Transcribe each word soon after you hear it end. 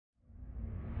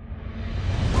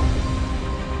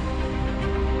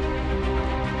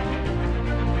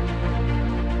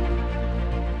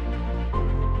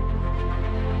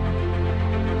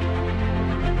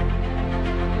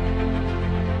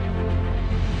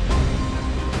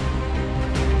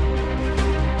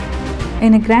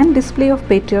In a grand display of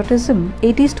patriotism,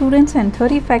 80 students and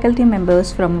 30 faculty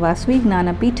members from Vasavi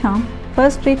Jnana Peetha,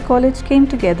 first grade college came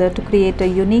together to create a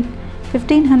unique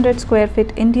 1500 square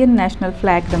feet Indian national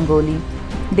flag Rangoli.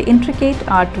 The intricate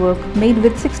artwork, made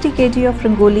with 60 kg of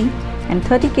Rangoli and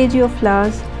 30 kg of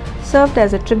flowers, served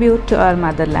as a tribute to our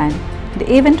motherland.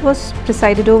 The event was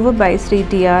presided over by Sri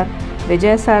Dr.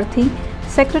 Vijay Sarthi,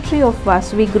 Secretary of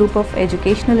Vasavi Group of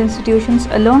Educational Institutions,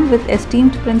 along with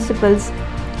esteemed principals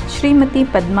Srimati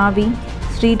Padmavi,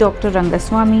 Sri Dr.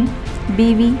 Rangaswamy,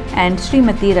 BV and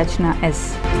Srimati Rachna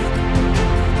S.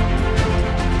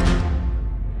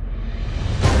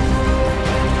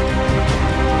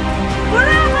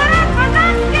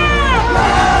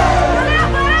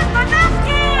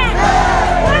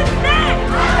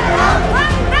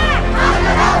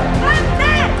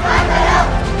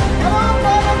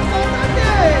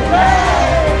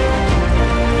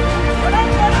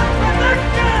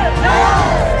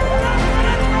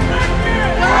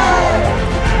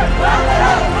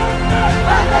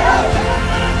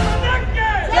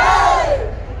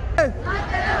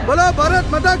 बोलो भारत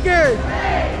माता के,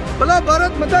 बोलो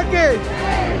भारत माता के,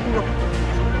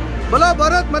 बोलो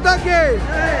भारत माता के।